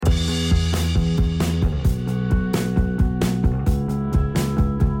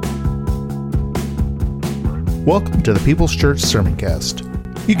Welcome to the People's Church Sermoncast.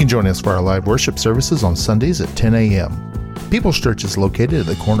 You can join us for our live worship services on Sundays at 10 a.m. People's Church is located at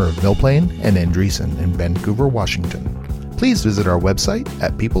the corner of Mill Plain and Andreessen in Vancouver, Washington. Please visit our website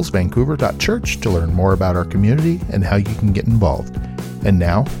at peoplesvancouver.church to learn more about our community and how you can get involved. And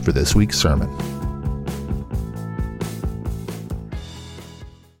now for this week's sermon.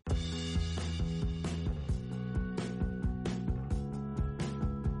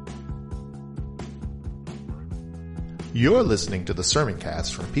 You're listening to the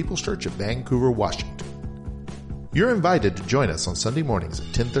Sermoncast from People's Church of Vancouver, Washington. You're invited to join us on Sunday mornings at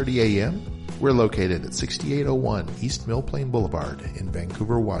 10:30 a.m. We're located at 6801 East Mill Plain Boulevard in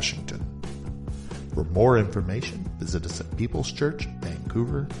Vancouver, Washington. For more information, visit us at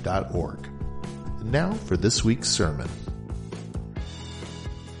peopleschurchvancouver.org. And now for this week's sermon.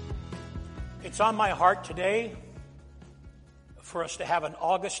 It's on my heart today for us to have an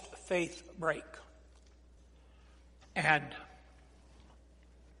August faith break. And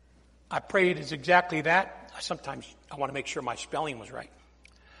I pray it is exactly that. Sometimes I want to make sure my spelling was right.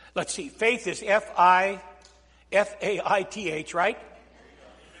 Let's see. Faith is F-A-I-T-H, right?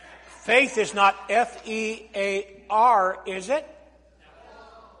 Faith is not F-E-A-R, is it?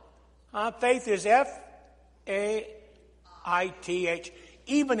 Faith is F-A-I-T-H,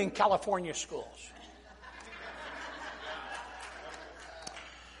 even in California schools.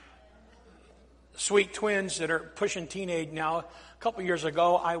 Sweet twins that are pushing teenage now. A couple years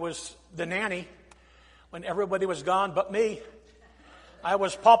ago, I was the nanny when everybody was gone but me. I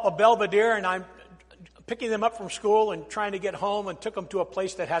was Papa Belvedere, and I'm picking them up from school and trying to get home, and took them to a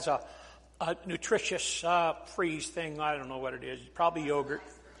place that has a nutritious freeze thing. I don't know what it is. Probably yogurt.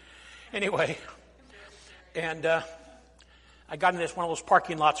 Anyway, and I got in one of those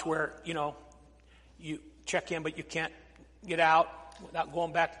parking lots where, you check in, but you can't get out without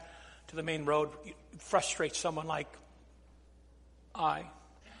going back to the main road. It frustrates someone like I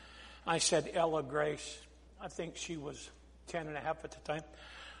said, Ella Grace, I think she was 10 and a half at the time,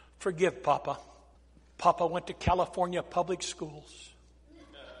 forgive Papa. Papa went to California public schools.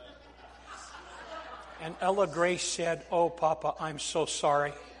 And Ella Grace said, oh, Papa, I'm so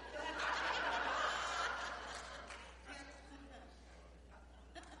sorry.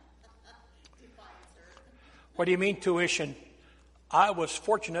 What do you mean tuition? I was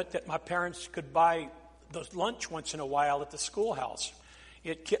fortunate that my parents could buy the lunch once in a while at the schoolhouse.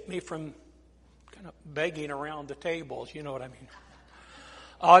 It kept me from kind of begging around the tables, you know what I mean.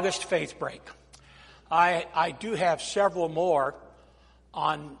 August faith break. I do have several more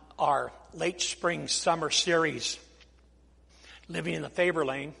on our late spring summer series, Living in the Favor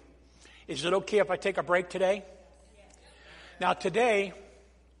Lane. Is it okay if I take a break today? Now today,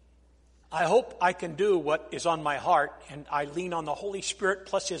 I hope I can do what is on my heart, and I lean on the Holy Spirit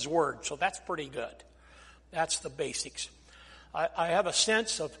plus His Word, so that's pretty good. That's the basics. I have a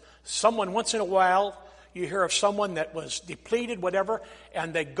sense of someone, once in a while, you hear of someone that was depleted, whatever,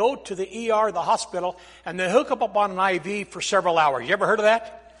 and they go to the ER, the hospital, and they hook up on an IV for several hours. You ever heard of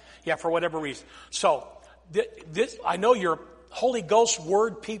that? Yeah, for whatever reason. So, this I know you're Holy Ghost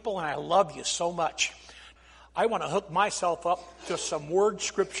Word people, and I love you so much. I want to hook myself up to some Word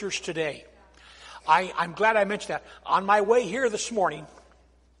Scriptures today. I'm glad I mentioned that. On my way here this morning,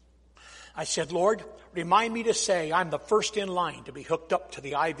 I said, Lord, remind me to say I'm the first in line to be hooked up to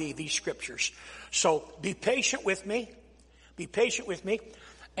the IV, these Scriptures. So be patient with me. Be patient with me.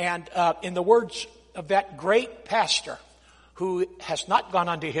 And in the words of that great pastor who has not gone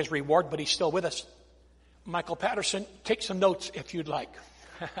unto his reward, but he's still with us, Michael Patterson, take some notes if you'd like.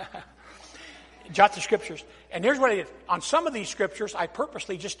 Jot the Scriptures. And here's what I did. On some of these Scriptures, I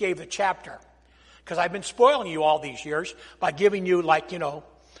purposely just gave the chapter. Because I've been spoiling you all these years by giving you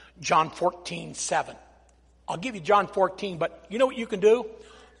John 14:7. I'll give you John 14, but you know what you can do?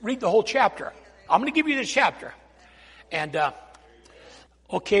 Read the whole chapter. I'm going to give you this chapter. And,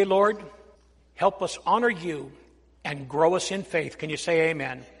 okay, Lord, help us honor you and grow us in faith. Can you say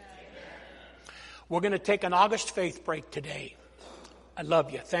amen? Amen. We're going to take an August faith break today. I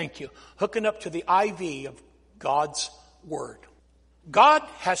love you. Thank you. Hooking up to the IV of God's Word. God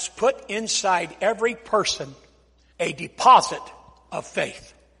has put inside every person a deposit of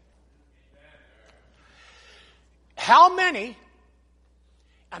faith. How many,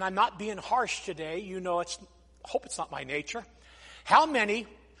 and I'm not being harsh today, hope it's not my nature. How many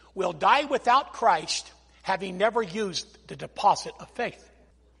will die without Christ having never used the deposit of faith?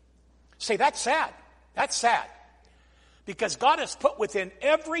 Say, that's sad. That's sad. Because God has put within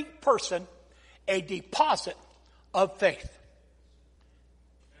every person a deposit of faith.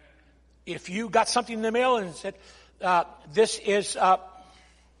 If you got something in the mail and said, this is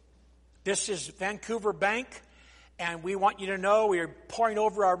Vancouver Bank, and we want you to know we are pouring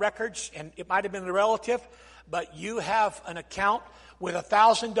over our records, and it might have been a relative, but you have an account with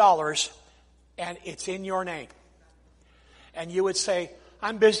 $1,000, and it's in your name. And you would say,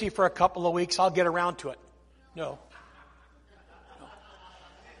 I'm busy for a couple of weeks, I'll get around to it. No.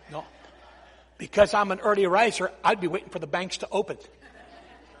 Because I'm an early riser, I'd be waiting for the banks to open.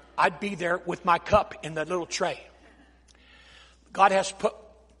 I'd be there with my cup in the little tray. God has put,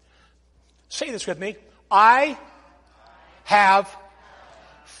 say this with me, I have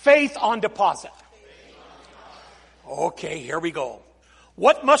faith on deposit. Okay, here we go.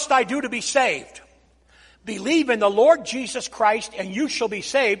 What must I do to be saved? Believe in the Lord Jesus Christ and you shall be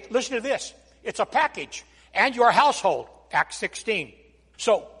saved. Listen to this. It's a package. And your household. Acts 16.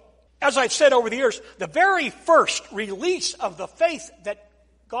 So, as I've said over the years, the very first release of the faith that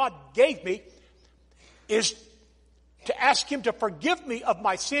God gave me is to ask Him to forgive me of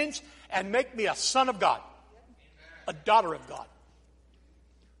my sins and make me a son of God. A daughter of God.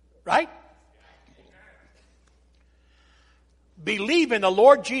 Right? Believe in the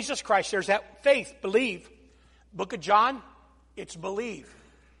Lord Jesus Christ. There's that faith, believe. Book of John, it's believe.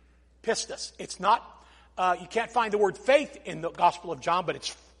 Pistis. It's not, you can't find the word faith in the Gospel of John, but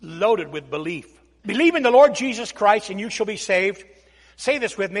it's loaded with belief. Believe in the Lord Jesus Christ and you shall be saved. Say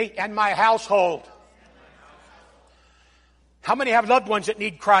this with me, and my household. How many have loved ones that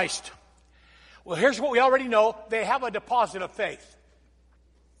need Christ? Well, here's what we already know. They have a deposit of faith.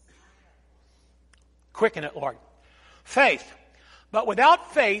 Quicken it, Lord. Faith. But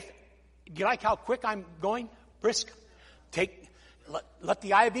without faith, do you like how quick I'm going? Brisk. Let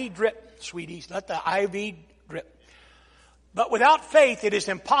the IV drip, sweeties. Let the IV drip. But without faith, it is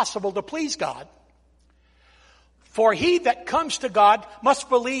impossible to please God. For he that comes to God must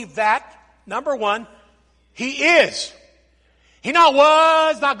believe that, number one, He is. He not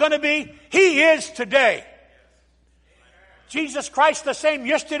was, not going to be. He is today. Jesus Christ the same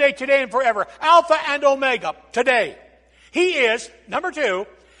yesterday, today, and forever. Alpha and Omega, today. He is, number two,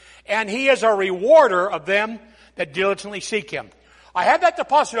 and He is a rewarder of them that diligently seek Him. I have that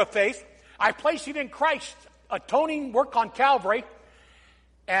deposit of faith. I place it in Christ's atoning work on Calvary.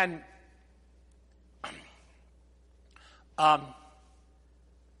 And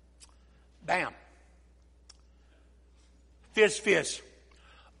bam. Fizz, fizz.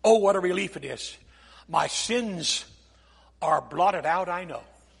 Oh, what a relief it is. My sins are blotted out, I know.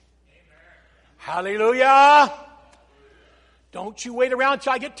 Amen. Hallelujah. Don't you wait around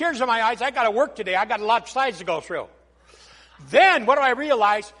till I get tears in my eyes. I got to work today. I got a lot of slides to go through. Then what do I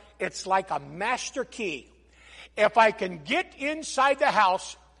realize? It's like a master key. If I can get inside the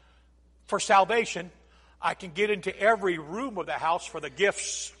house for salvation, I can get into every room of the house for the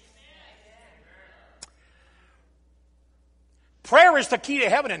gifts. Prayer is the key to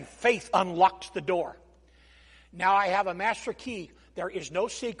heaven, and faith unlocks the door. Now I have a master key. There is no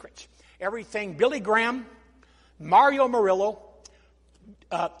secrets. Everything Billy Graham, Mario Murillo,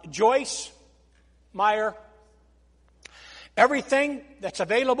 Joyce Meyer, everything that's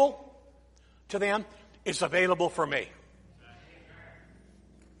available to them is available for me.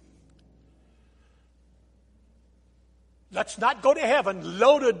 Let's not go to heaven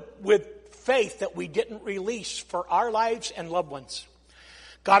loaded with faith that we didn't release for our lives and loved ones.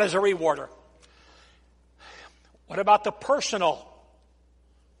 God is a rewarder. What about the personal,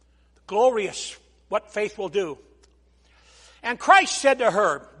 glorious, what faith will do? And Christ said to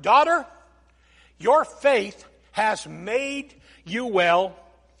her, daughter, your faith has made you well.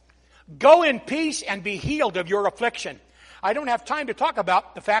 Go in peace and be healed of your affliction. I don't have time to talk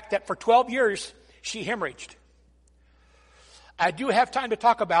about the fact that for 12 years she hemorrhaged. I do have time to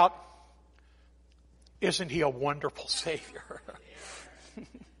talk about, isn't He a wonderful Savior?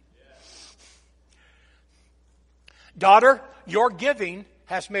 Daughter, your giving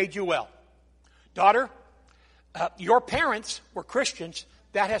has made you well. Daughter, your parents were Christians.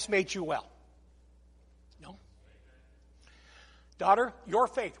 That has made you well. No? Daughter, your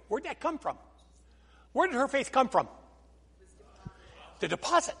faith. Where'd that come from? Where did her faith come from? The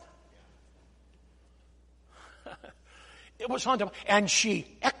deposit. It was on deposit. And she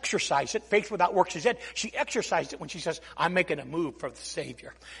exercised it. Faith without works is dead. She exercised it when she says, I'm making a move for the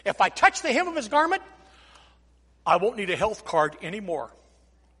Savior. If I touch the hem of His garment, I won't need a health card anymore.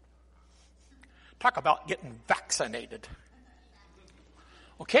 Talk about getting vaccinated.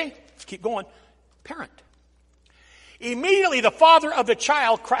 Okay, let's keep going. Parent. Immediately the father of the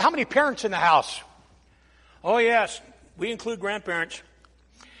child cried. How many parents in the house? Oh yes, we include grandparents.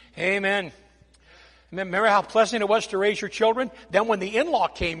 Amen. Remember how pleasant it was to raise your children? Then when the in-law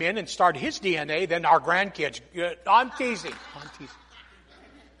came in and started his DNA, then our grandkids. I'm teasing.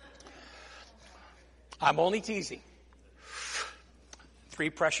 I'm only teasing. 3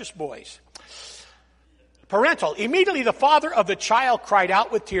 precious boys. Parental. Immediately the father of the child cried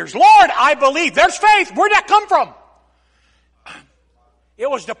out with tears, Lord, I believe. There's faith. Where'd that come from? It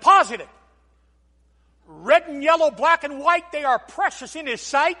was deposited. Red and yellow, black and white, they are precious in His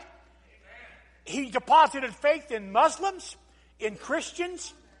sight. He deposited faith in Muslims, in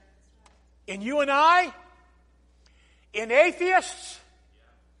Christians, in you and I, in atheists.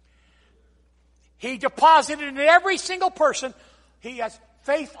 He deposited in every single person. He has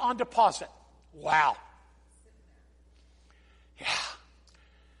faith on deposit. Wow. Yeah.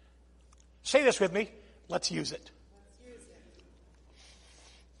 Say this with me. Let's use it.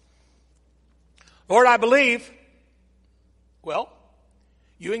 Lord, I believe. Well,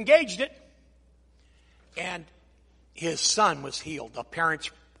 you engaged it. And his son was healed. The parent's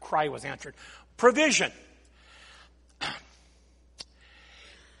cry was answered. Provision.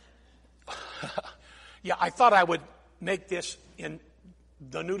 Yeah, I thought I would make this in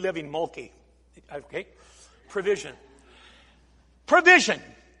the New Living Mulkey. Okay? Provision. Provision.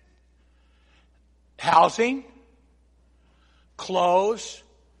 Housing, clothes,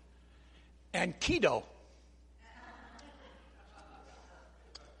 and keto.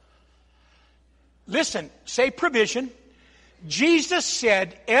 Listen, say provision. Jesus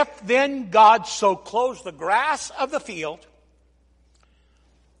said, if then God so clothes the grass of the field,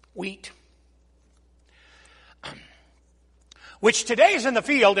 wheat, which today is in the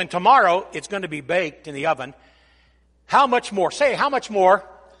field and tomorrow it's going to be baked in the oven, how much more? Say, how much more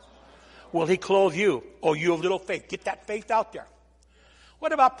will He clothe you? Oh, you have little faith. Get that faith out there.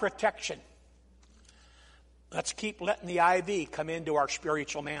 What about protection? Let's keep letting the IV come into our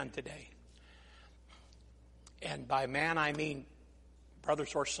spiritual man today. And by man, I mean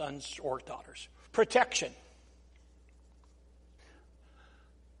brothers or sons or daughters. Protection.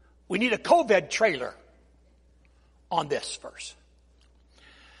 We need a COVID trailer on this verse.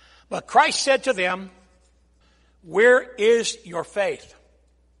 But Christ said to them, where is your faith?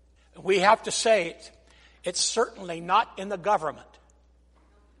 We have to say it's certainly not in the government.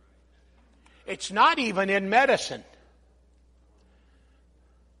 It's not even in medicine.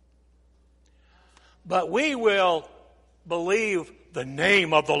 But we will believe the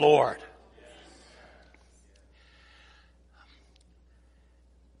name of the Lord.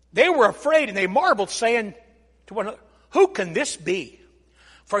 They were afraid and they marveled, saying to one another, who can this be?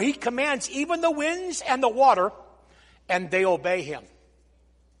 For He commands even the winds and the water, and they obey Him.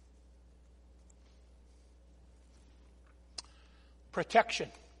 Protection.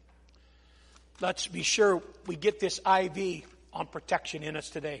 Let's be sure we get this IV on protection in us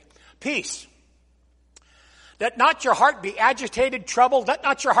today. Peace. Let not your heart be agitated, troubled. Let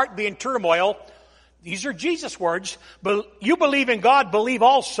not your heart be in turmoil. These are Jesus' words. But you believe in God, believe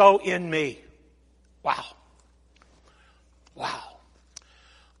also in me. Wow. Wow.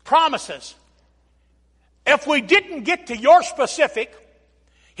 Promises. If we didn't get to your specific,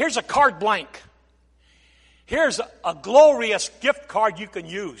 here's a card blank. Here's a glorious gift card you can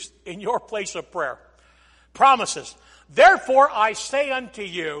use in your place of prayer. Promises. Therefore I say unto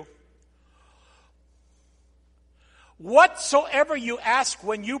you, whatsoever you ask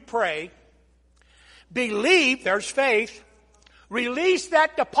when you pray, believe, there's faith, release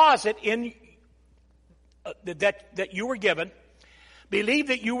that deposit in that you were given, believe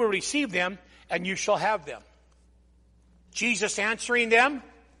that you will receive them, and you shall have them. Jesus answering them,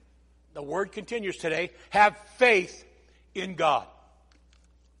 the word continues today, have faith in God.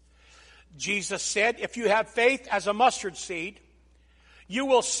 Jesus said, if you have faith as a mustard seed, you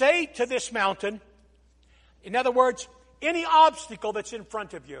will say to this mountain, in other words, any obstacle that's in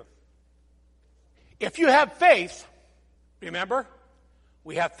front of you. If you have faith, remember,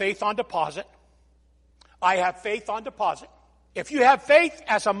 we have faith on deposit. I have faith on deposit. If you have faith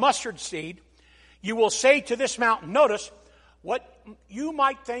as a mustard seed, you will say to this mountain, notice, what you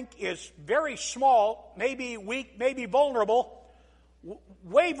might think is very small, maybe weak, maybe vulnerable,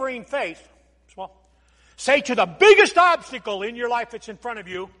 wavering faith, small. Say to the biggest obstacle in your life that's in front of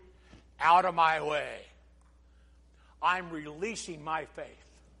you, out of my way. I'm releasing my faith.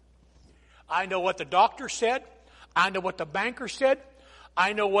 I know what the doctor said. I know what the banker said.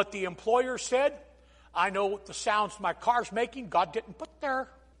 I know what the employer said. I know what the sounds my car's making. God didn't put there.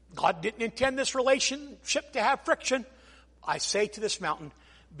 God didn't intend this relationship to have friction. I say to this mountain,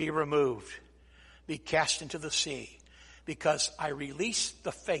 be removed, be cast into the sea, because I release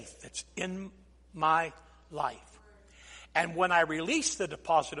the faith that's in my life. And when I release the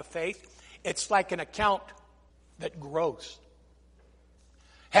deposit of faith, it's like an account that grows.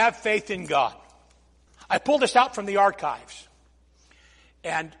 Have faith in God. I pulled this out from the archives.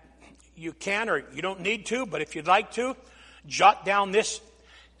 And you can or you don't need to, but if you'd like to, Jot down this,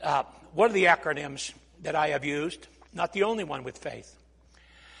 what are the acronyms that I have used? Not the only one with faith.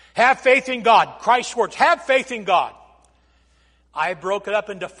 Have faith in God. Christ's words. Have faith in God. I broke it up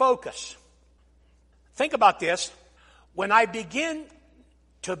into focus. Think about this. When I begin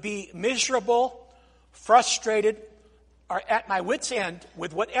to be miserable, frustrated, or at my wit's end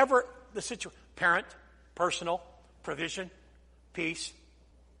with whatever the situation, parent, personal, provision, peace,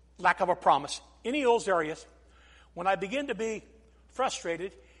 lack of a promise, any of those areas, when I begin to be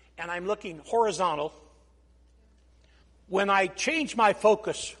frustrated and I'm looking horizontal, when I change my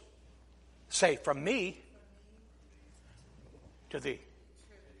focus, say from me to thee.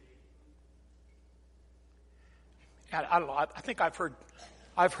 And I don't know, I think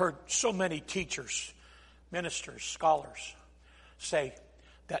I've heard so many teachers, ministers, scholars say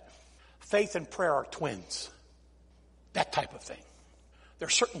that faith and prayer are twins. That type of thing. They're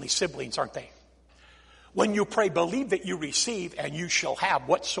certainly siblings, aren't they? When you pray, believe that you receive and you shall have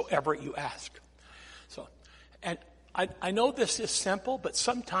whatsoever you ask. So, and I know this is simple, but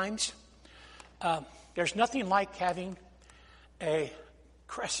sometimes there's nothing like having a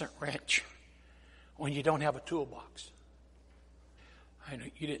crescent wrench when you don't have a toolbox. I know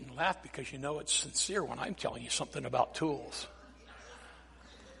you didn't laugh because you know it's sincere when I'm telling you something about tools.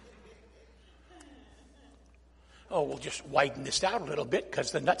 Oh, we'll just widen this out a little bit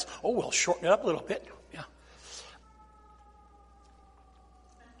because the nuts, we'll shorten it up a little bit. Yeah.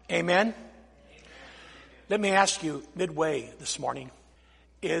 Amen? Let me ask you midway this morning,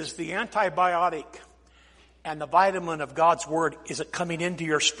 is the antibiotic and the vitamin of God's Word, is it coming into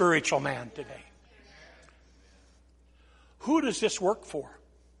your spiritual man today? Who does this work for?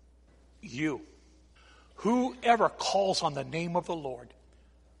 You. Whoever calls on the name of the Lord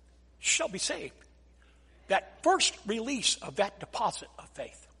shall be saved. That first release of that deposit of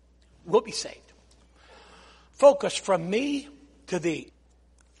faith will be saved. Focus from me to thee.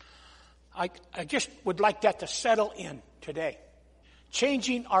 I just would like that to settle in today.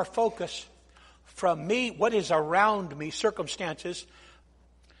 Changing our focus from me, what is around me, circumstances,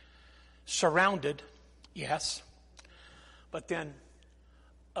 surrounded, yes, but then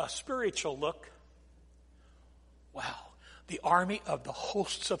a spiritual look. Wow, the army of the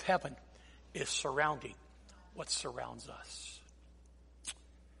hosts of heaven is surrounding what surrounds us.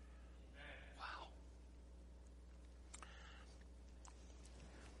 Wow.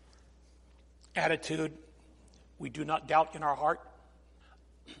 Attitude, we do not doubt in our heart.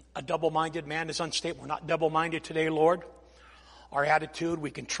 A double-minded man is unstable. We're not double-minded today, Lord. Our attitude, we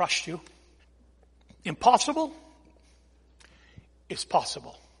can trust you. Impossible is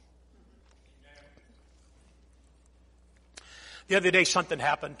possible. The other day something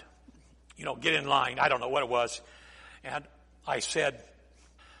happened. Get in line. I don't know what it was. And I said,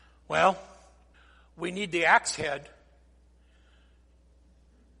 well, we need the axe head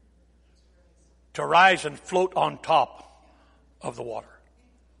to rise and float on top of the water.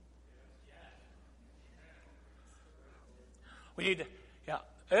 We need to,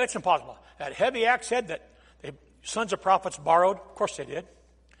 it's impossible. That heavy axe head that the sons of prophets borrowed, of course they did.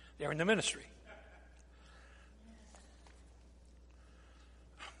 They're in the ministry.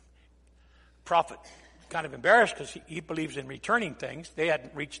 Prophet kind of embarrassed because he believes in returning things. They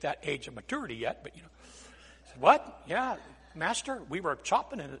hadn't reached that age of maturity yet, but said, what? Yeah, Master, we were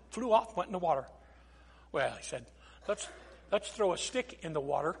chopping and it flew off, went in the water. Well, he said, let's throw a stick in the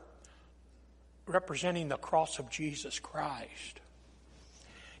water representing the cross of Jesus Christ.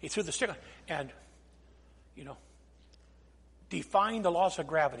 He threw the stick and, defying the laws of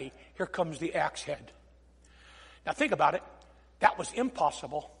gravity, here comes the axe head. Now think about it. That was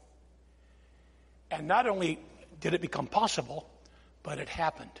impossible. And not only did it become possible, but it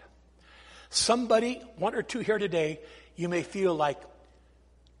happened. Somebody, one or two here today, you may feel like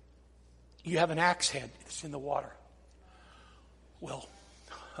you have an axe head that's in the water. Well,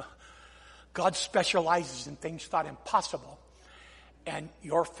 God specializes in things thought impossible, and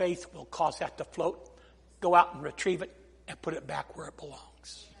your faith will cause that to float. Go out and retrieve it and put it back where it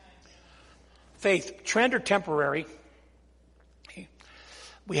belongs. Faith, trend or temporary.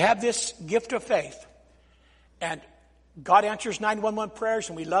 We have this gift of faith, and God answers 911 prayers,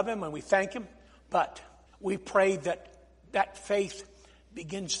 and we love Him and we thank Him, but we pray that faith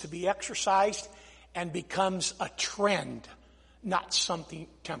begins to be exercised and becomes a trend, not something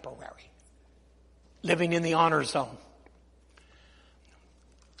temporary. Living in the honor zone.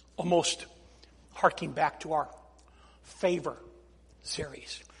 Almost harking back to our favor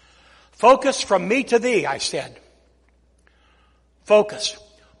series. Focus from me to thee, I said. Focus.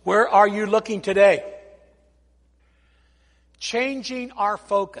 Where are you looking today? Changing our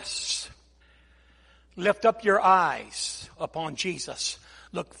focus. Lift up your eyes upon Jesus.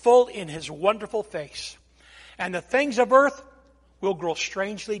 Look full in his wonderful face. And the things of earth will grow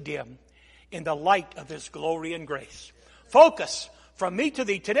strangely dim in the light of his glory and grace. Focus from me to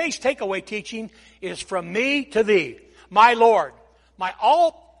thee. Today's takeaway teaching is from me to thee, my Lord, my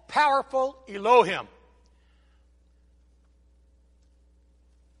all-powerful Elohim.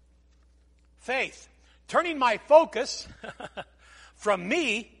 Faith, turning my focus from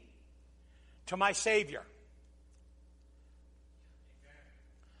me to my Savior.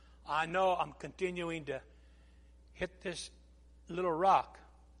 I know I'm continuing to hit this little rock.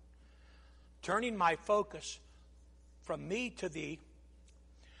 Turning my focus from me to thee,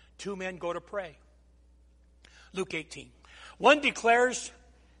 two men go to pray. Luke 18. One declares,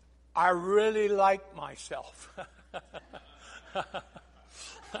 I really like myself.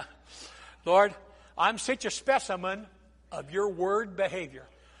 Lord, I'm such a specimen of your word behavior.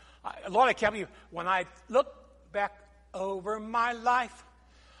 Lord, I can't believe when I look back over my life,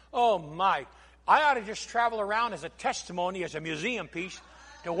 oh my, I ought to just travel around as a testimony, as a museum piece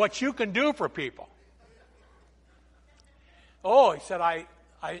to what you can do for people. Oh, he said, I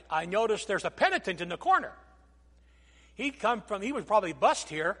noticed there's a penitent in the corner. He was probably bused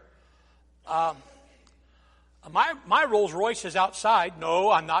here. My Rolls Royce is outside. No,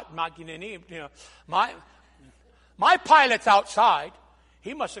 I'm not getting any, my pilot's outside.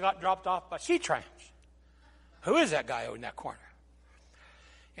 He must have got dropped off by C-Trans. Who is that guy over in that corner?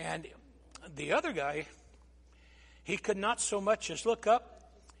 And the other guy, he could not so much as look up.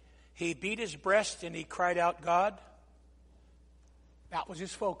 He beat his breast and he cried out, God. That was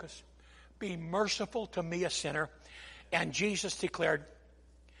his focus. Be merciful to me, a sinner. And Jesus declared,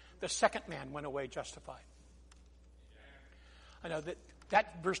 the second man went away justified. I know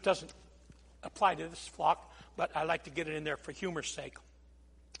that verse doesn't apply to this flock, but I like to get it in there for humor's sake.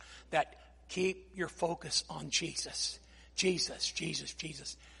 That keep your focus on Jesus. Jesus, Jesus,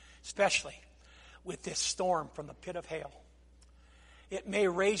 Jesus. Especially with this storm from the pit of hell. It may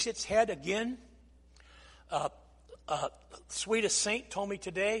raise its head again. Sweetest saint told me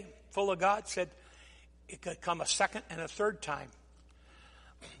today, full of God, said it could come a second and a third time.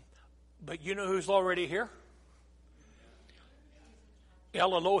 But you know who's already here?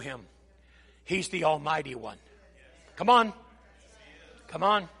 El Elohim. He's the Almighty One. Come on. Come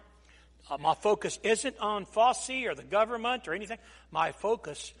on. My focus isn't on Fosse or the government or anything. My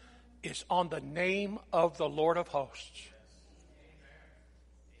focus is on the name of the Lord of hosts.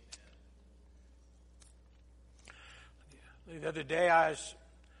 The other day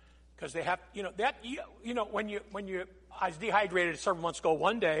because they have, when I was dehydrated several months ago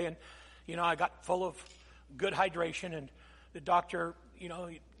one day, and, I got full of good hydration, and the doctor,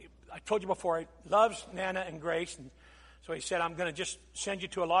 I told you before, he loves Nana and Grace, and so he said, I'm going to just send you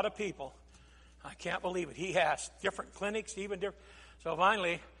to a lot of people. I can't believe it. He has different clinics, even different. So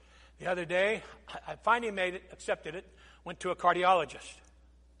finally, the other day, I finally accepted it, went to a cardiologist.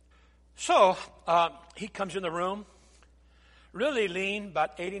 So he comes in the room, really lean,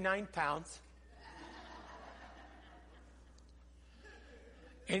 about 89 pounds.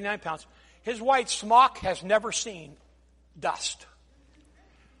 89 pounds. His white smock has never seen dust.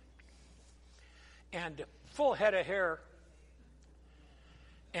 And full head of hair.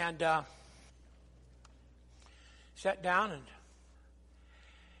 And sat down and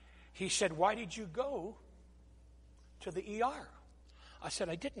he said, why did you go to the ER? I said,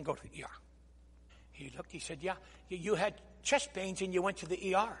 I didn't go to the ER. He looked, he said, yeah, you had chest pains and you went to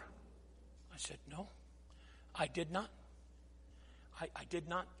the ER. I said, no, I did not. I did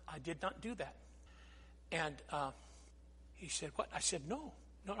not do that. And he said, what? I said, no,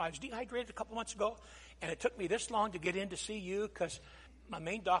 I was dehydrated a couple months ago, and it took me this long to get in to see you because my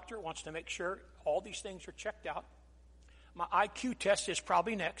main doctor wants to make sure all these things are checked out. My IQ test is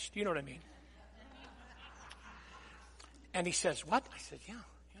probably next. You know what I mean? And he says, what? I said, yeah.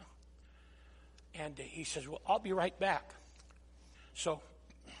 And he says, well, I'll be right back. So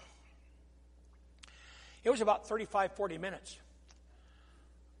it was about 35, 40 minutes.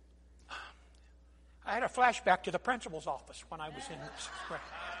 I had a flashback to the principal's office when I was in sixth grade.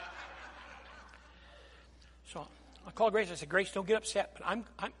 So I called Grace. I said, Grace, don't get upset, but I'm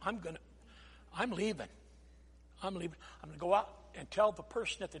leaving. I'm going to go out and tell the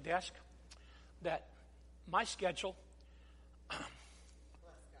person at the desk that my schedule.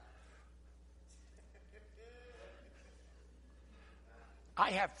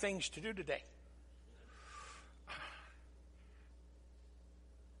 I have things to do today.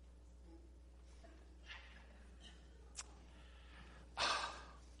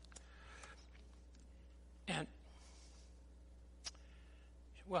 And,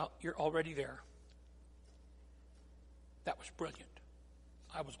 well, you're already there. That was brilliant.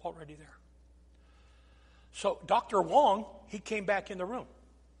 I was already there. So Dr. Wong, he came back in the room.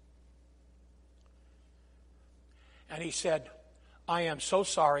 And he said, I am so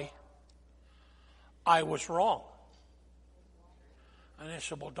sorry. I was wrong. And I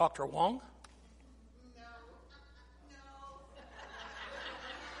said, well, Dr. Wong?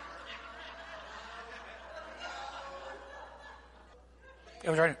 It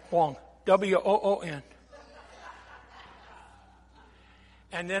was right, Wong, W-O-O-N.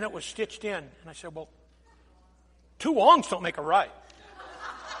 And then it was stitched in. And I said, well, 2 Wongs don't make a right.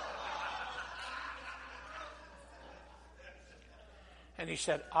 And he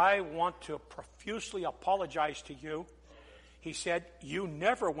said, I want to profusely apologize to you. He said, you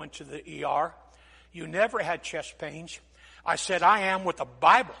never went to the ER. You never had chest pains. I said, I am what the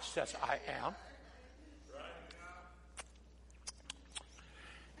Bible says I am.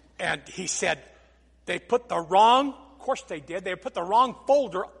 And he said, they put the wrong, of course they did, they put the wrong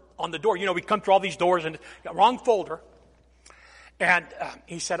folder on the door. You know, we come through all these doors and got wrong folder. And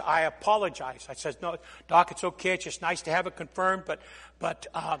he said, I apologize. I said, no, Doc, it's okay. It's just nice to have it confirmed, but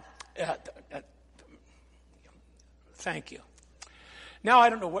thank you. Now,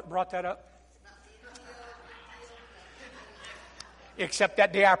 I don't know what brought that up. Except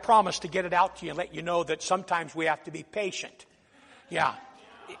that day I promised to get it out to you and let you know that sometimes we have to be patient. Yeah,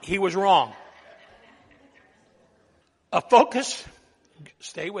 he was wrong. A focus,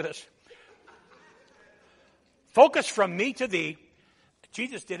 stay with us. Focus from me to thee.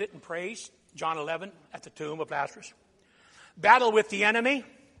 Jesus did it in praise, John 11, at the tomb of Lazarus. Battle with the enemy.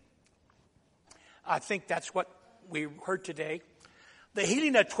 I think that's what we heard today. The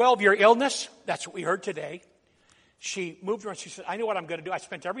healing of 12-year illness, that's what we heard today. She moved around. She said, I know what I'm going to do. I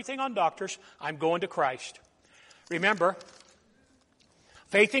spent everything on doctors. I'm going to Christ. Remember,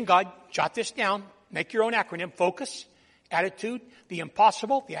 faith in God, jot this down, make your own acronym, focus, attitude, the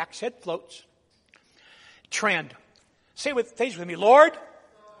impossible, the axe head floats. Trend. Say with me, Lord,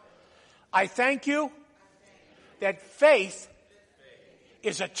 I thank you that faith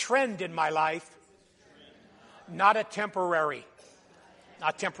is a trend in my life, not a temporary.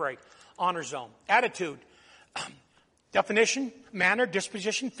 Not temporary. Honor zone. Attitude. Definition, manner,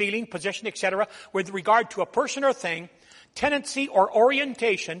 disposition, feeling, position, etc. with regard to a person or thing, tendency or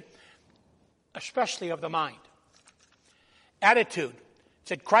orientation, especially of the mind. Attitude. It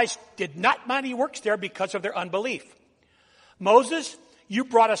said Christ did not mighty works there because of their unbelief. Moses, you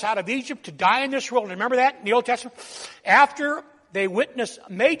brought us out of Egypt to die in this world. Remember that in the Old Testament? After they witness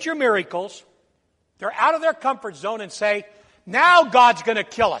major miracles, they're out of their comfort zone and say, now God's going to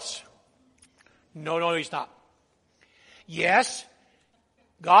kill us. No, he's not. Yes,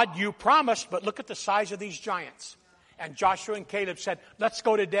 God, you promised, but look at the size of these giants. And Joshua and Caleb said, let's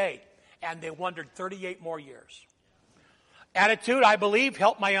go today. And they wandered 38 more years. Attitude, I believe,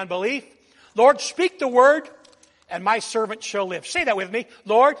 help my unbelief. Lord, speak the word, and my servant shall live. Say that with me.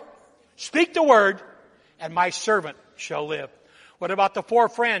 Lord, speak the word, and my servant shall live. What about the 4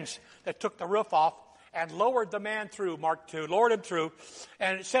 friends that took the roof off and lowered the man through, Mark 2, lowered him through.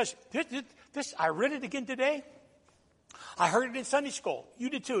 And it says, this, I read it again today. I heard it in Sunday school. You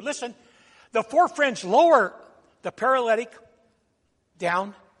did too. Listen, the 4 friends lower the paralytic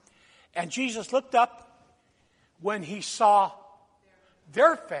down, and Jesus looked up when he saw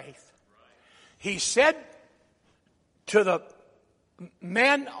their faith. He said to the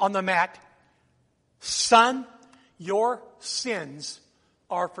man on the mat, son, your sins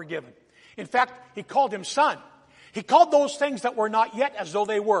are forgiven. In fact, he called him son. He called those things that were not yet as though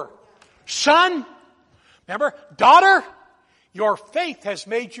they were. Son, remember, daughter, your faith has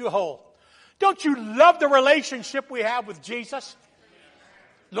made you whole. Don't you love the relationship we have with Jesus?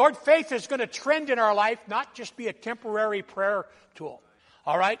 Lord, faith is going to trend in our life, not just be a temporary prayer tool.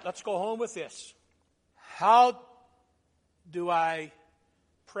 All right, let's go home with this. How do I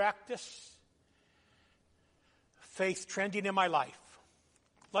practice faith trending in my life?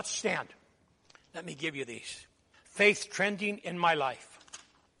 Let's stand. Let me give you these. Faith trending in my life.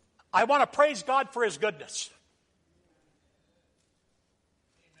 I want to praise God for His goodness.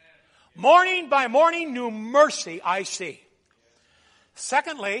 Amen. Morning by morning, new mercy I see.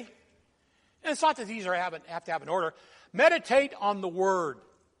 Secondly, and it's not that these have to have an order, meditate on the Word.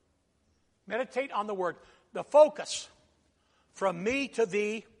 Meditate on the Word. The focus from me to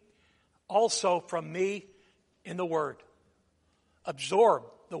thee, also from me in the Word. Absorb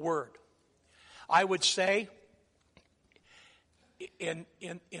the Word. I would say in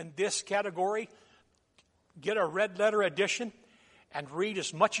this category, get a red letter edition and read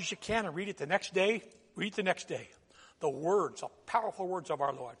as much as you can and read it the next day. Read the next day. The words, the powerful words of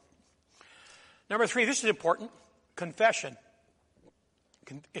our Lord. Number 3, this is important. Confession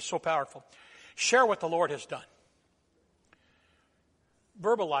is so powerful. Share what the Lord has done.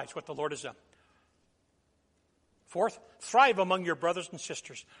 Verbalize what the Lord has done. Fourth, thrive among your brothers and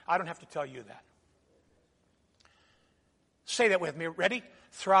sisters. I don't have to tell you that. Say that with me. Ready?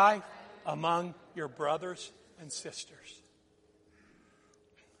 Thrive among your brothers and sisters.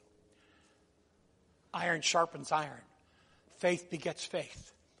 Iron sharpens iron. Faith begets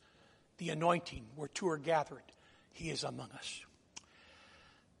faith. The anointing, where two are gathered, He is among us.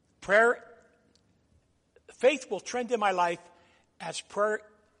 Prayer, faith will trend in my life as prayer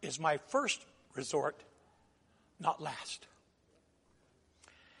is my first resort, not last.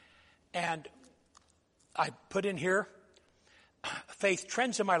 And I put in here, faith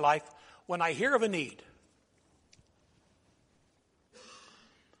trends in my life when I hear of a need.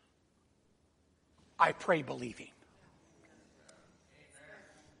 I pray believing.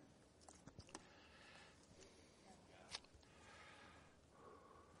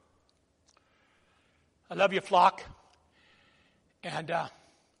 I love you, flock. And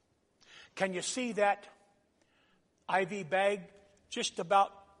can you see that IV bag just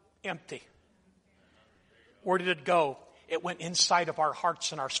about empty? Where did it go? It went inside of our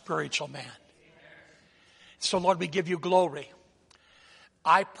hearts and our spiritual man. So, Lord, we give you glory.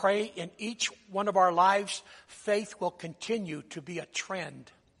 I pray in each one of our lives, faith will continue to be a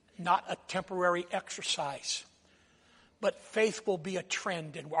trend, not a temporary exercise. But faith will be a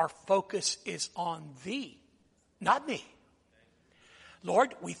trend, and our focus is on Thee, not me.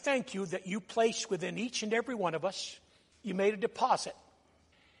 Lord, we thank you that you placed within each and every one of us, you made a deposit.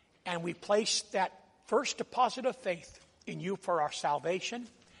 And we placed that first deposit of faith in you for our salvation.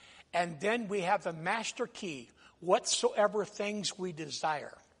 And then we have the master key, whatsoever things we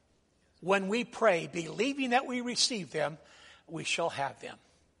desire. When we pray, believing that we receive them, we shall have them.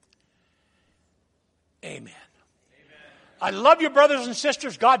 Amen. I love you, brothers and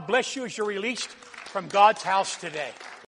sisters. God bless you as you're released from God's house today.